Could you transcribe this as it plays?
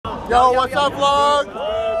Yo, what's up, vlog?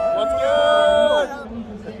 What's good?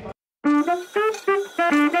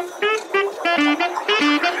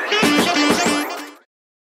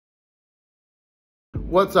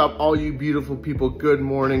 What's up, all you beautiful people? Good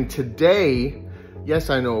morning. Today, yes,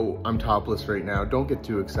 I know I'm topless right now. Don't get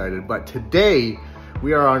too excited. But today,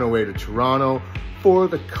 we are on our way to Toronto for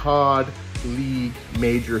the COD League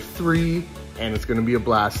Major 3, and it's gonna be a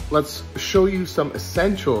blast. Let's show you some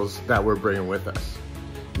essentials that we're bringing with us.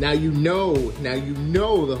 Now you know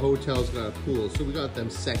the hotel's got a pool, so we got them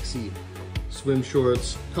sexy swim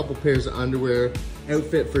shorts, couple pairs of underwear,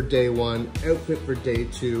 outfit for day 1, outfit for day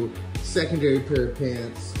 2, secondary pair of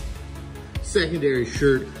pants, secondary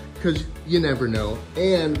shirt, because you never know.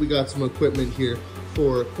 And we got some equipment here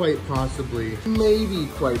for quite possibly, maybe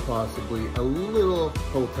quite possibly, a little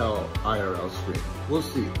hotel IRL stream. We'll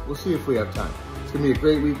see if we have time. It's gonna be a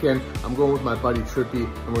great weekend. I'm going with my buddy Trippy,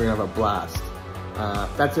 and we're gonna have a blast.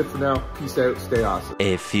 That's it for now. Peace out, stay awesome.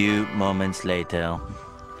 A few moments later.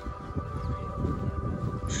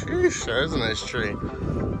 Sheesh, that is a nice tree.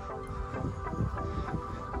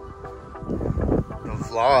 The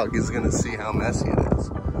vlog is gonna see how messy it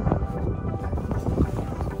is.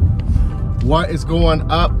 What is going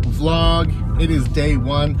up, vlog? It is day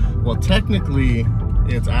 1. Well, technically,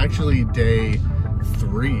 it's actually day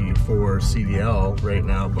 3 for CDL right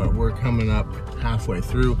now, but we're coming up halfway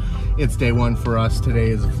through. It's day 1 for us. Today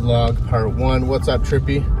is vlog part 1. What's up,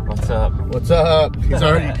 Trippy? What's up? What's up? He's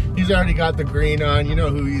already got the green on. You know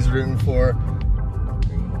who he's rooting for.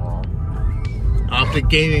 Optic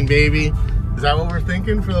Gaming, baby. Is that what we're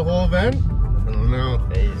thinking for the whole event? I don't know.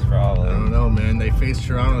 Probably. I don't know, man. They faced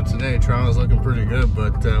Toronto today. Toronto's looking pretty good,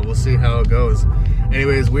 but we'll see how it goes.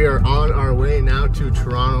 Anyways, we are on our way now to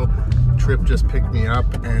Toronto. Trip just picked me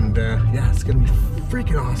up, and yeah, it's gonna be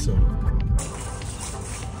freaking awesome.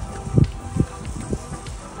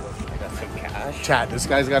 I got some cash. Chat, this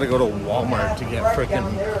guy's got to go to Walmart to get freaking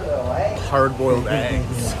hard-boiled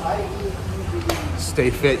eggs.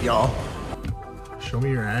 Stay fit, y'all. Show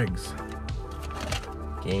me your eggs.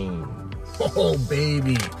 Games. Oh,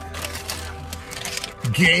 baby.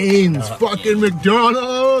 Gaines, fucking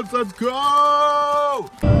McDonald's, let's go!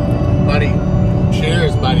 Buddy,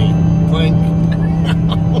 cheers, buddy. Clink.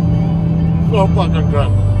 So fucking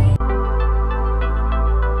good.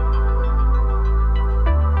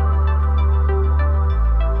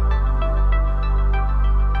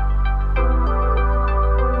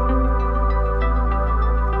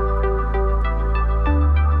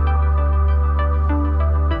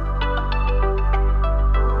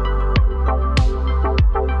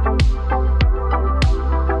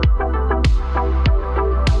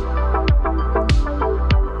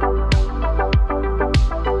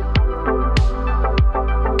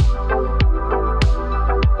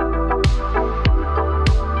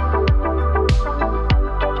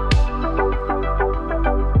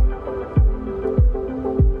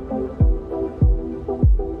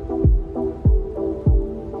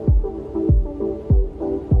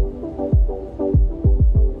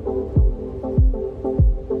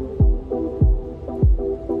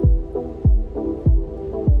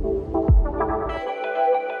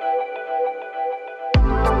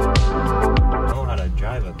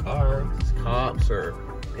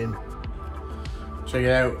 Check it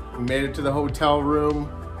out, we made it to the hotel room,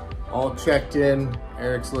 all checked in.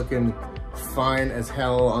 Eric's looking fine as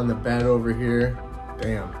hell on the bed over here,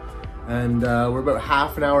 damn. And we're about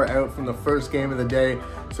half an hour out from the first game of the day,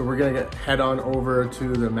 so we're gonna head on over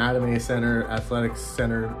to the Matinee Center, Athletics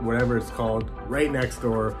Center, whatever it's called, right next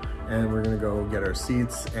door, and we're gonna go get our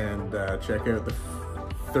seats and check out the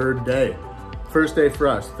third day. First day for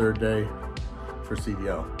us, third day for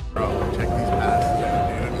CDL. Bro, check these passes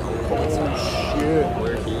out, dude. Oh, shit.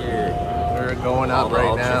 We're here. We're going up all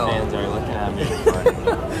right the now. Ultra fans are looking at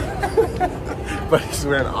me. But he's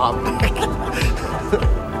wearing Optic.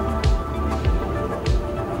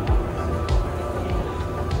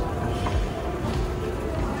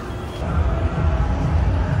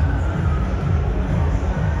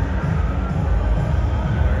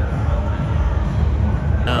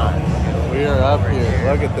 Now, we are up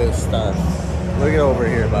here. Look at this stuff. Look at over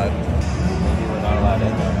here, bud. Maybe we're not allowed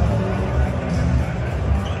in there.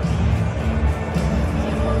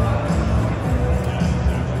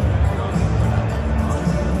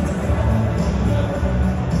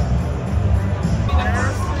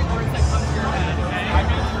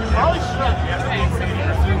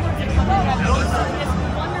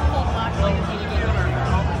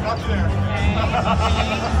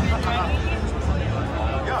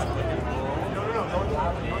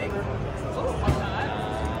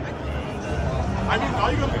 I mean,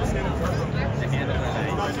 all you gotta do is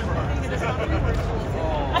Don't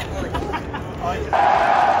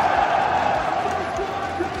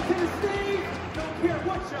care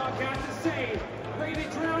what y'all got to say. Ready to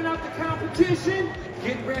drown out the competition?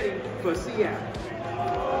 Get ready for Seattle.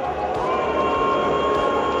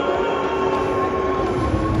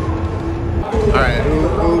 All right, who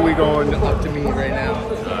are we going up to meet right now?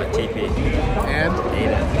 TP. And?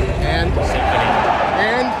 Aiden. And? Symphony.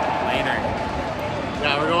 And? Laner.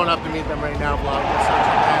 Yeah, we're going up to meet them right now, vlog.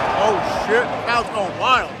 Oh shit, crowd's going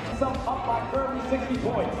wild. Some up by 30, 60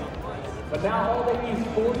 points. But now all they need is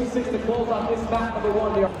 46 to close on this map number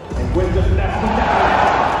one there. And win just next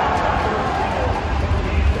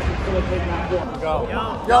Go.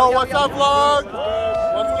 Yo, what's up, vlog?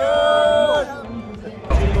 What's good?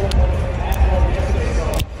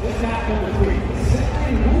 This map number 3.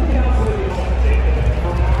 Moving out to the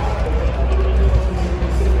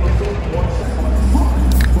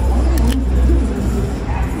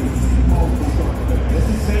this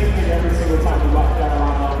is same thing every single time we rock that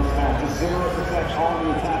around on this map. Just 0% on the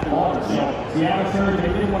attacking orders. So the amateurs, they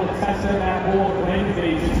didn't want to test their map ball with range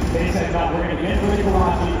agents. They said, no, we're going to get rid of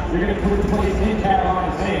Karachi. You're going to put the place in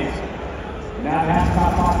Carolina's hands. Now the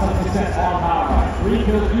Hatchcock lost some success on power. 3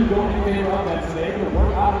 kills do go in favor of them, so they can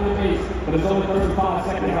work out of the base. But it's only 35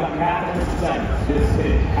 seconds, about half of a second. This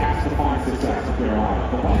hit has to find success for Carolina.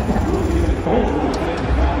 But once that really is in the goal, we're going to get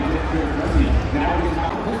now we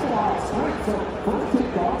have a lot of strength. So first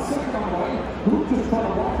take off, second on the way. Who just trying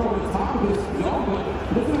to walk over the top of this zone, but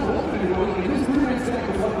this is open anyway. And this 3 makes sense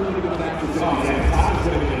because what really going after the zone. Yeah, top is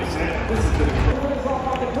going to make sense. This is going to be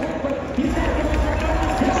but he's got to go back down.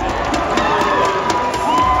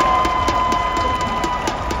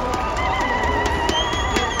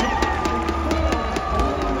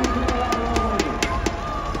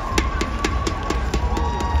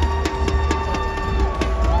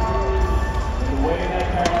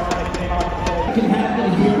 Can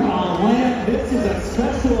happen here on land. This is a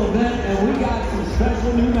special event, and we got some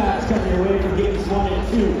special new maps coming your way for games 1 and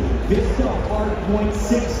 2. Vista Hardpoint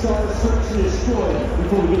 6-star search and destroy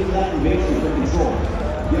before we get to that invasion for control.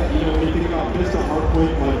 Yeah, you know, when you think about Vista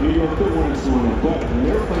Hardpoint, like New York, they weren't scoring, but when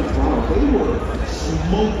they were playing Toronto, they were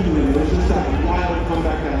smoking them. There's just that wild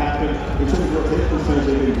comeback that happened. In terms of rotation percentage,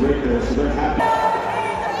 they did great there, so they're happy.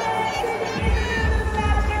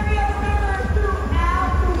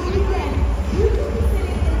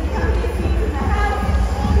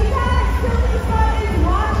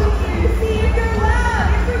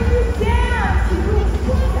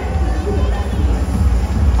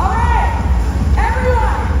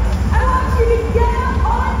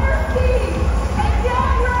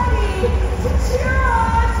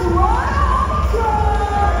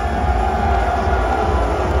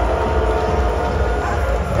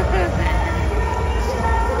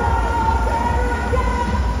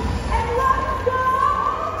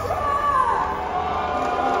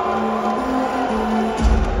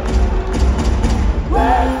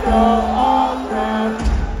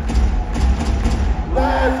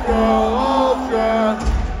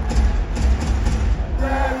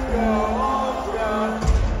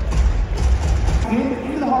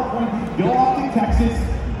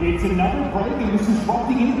 It's another break, and this is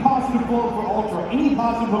disrupting any positive flow for Ultra, any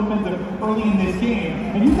positive momentum early in this game.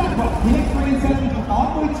 And you've got about 3 seconds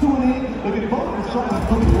all the way to an 8. Look at both are struggling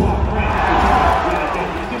pretty well. Yeah, you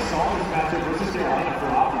just saw this matchup versus Carolina for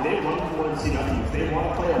Opti. They run for NCWs. They want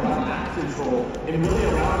to play around map control and really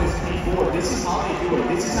around this P4. This is how they do it.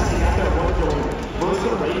 This is how they got their work going versus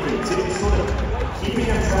the Ravens. It is sort of keeping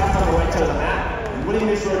them trapped on the right side of the map.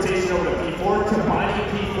 Winning this rotation over to P4, combining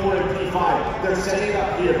P4 and P5. They're setting it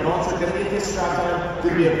up here, but also going to get this strap time.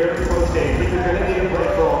 Going to be a very close game. I think they're going to need a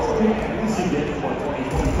break for Ultra. We see it for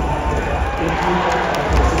 2025.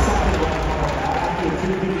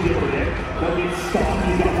 But it's stuck.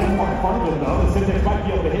 He's got one more in front of him, though. The Syntax might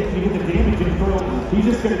be able to hit and get the damage and throw. He's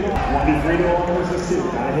just going to go 1v3 to all versus 2.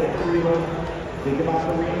 Gotta hit the reload. Think about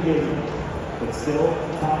the re-engagement. But still,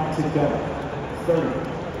 time to go.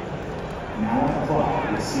 30. Now on the clock,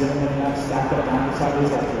 you see them in that stacked up on the side of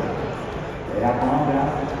his left. They have gone down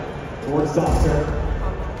towards Duster.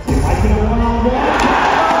 He might get a one-on-one.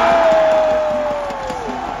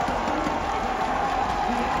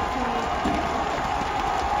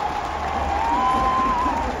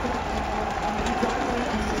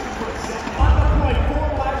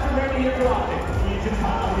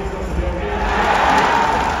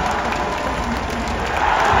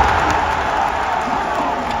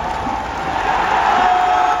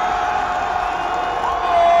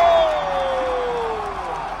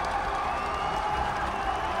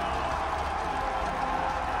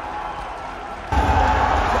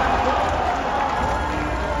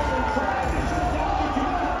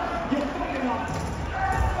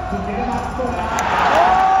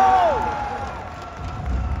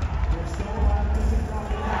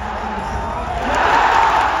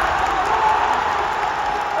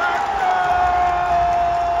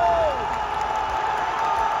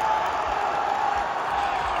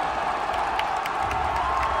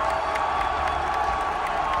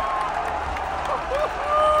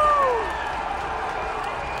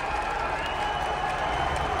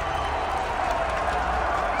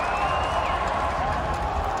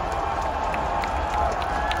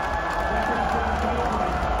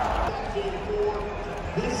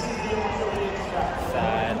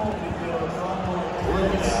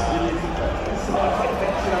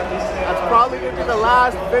 probably gonna be the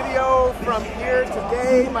last video from here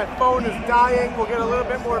today. My phone is dying. We'll get a little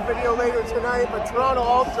bit more video later tonight, but Toronto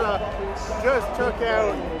Ultra just took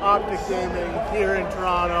out Optic Gaming here in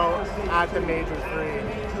Toronto at the Major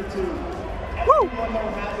 3. Woo!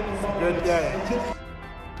 Good day.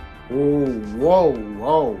 Oh, whoa,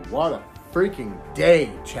 whoa, what a freaking day,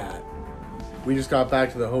 chat. We just got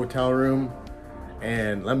back to the hotel room,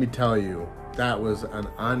 and let me tell you, that was an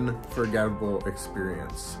unforgettable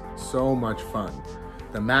experience. So much fun.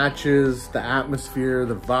 The matches, the atmosphere,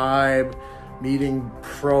 the vibe, meeting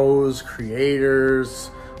pros,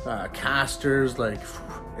 creators, casters, like,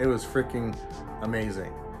 it was freaking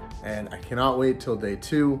amazing. And I cannot wait till day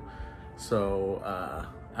 2. So,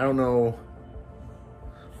 I don't know.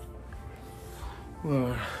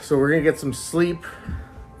 So we're gonna get some sleep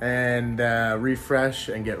and refresh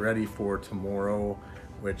and get ready for tomorrow,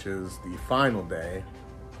 which is the final day.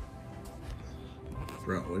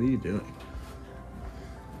 Bro, what are you doing?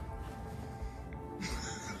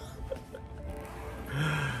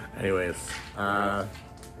 Anyways,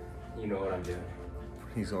 You know what I'm doing.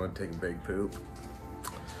 he's going to take a big poop.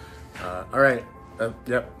 All right,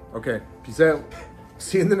 yep, okay, peace out.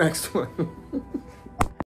 See you in the next one.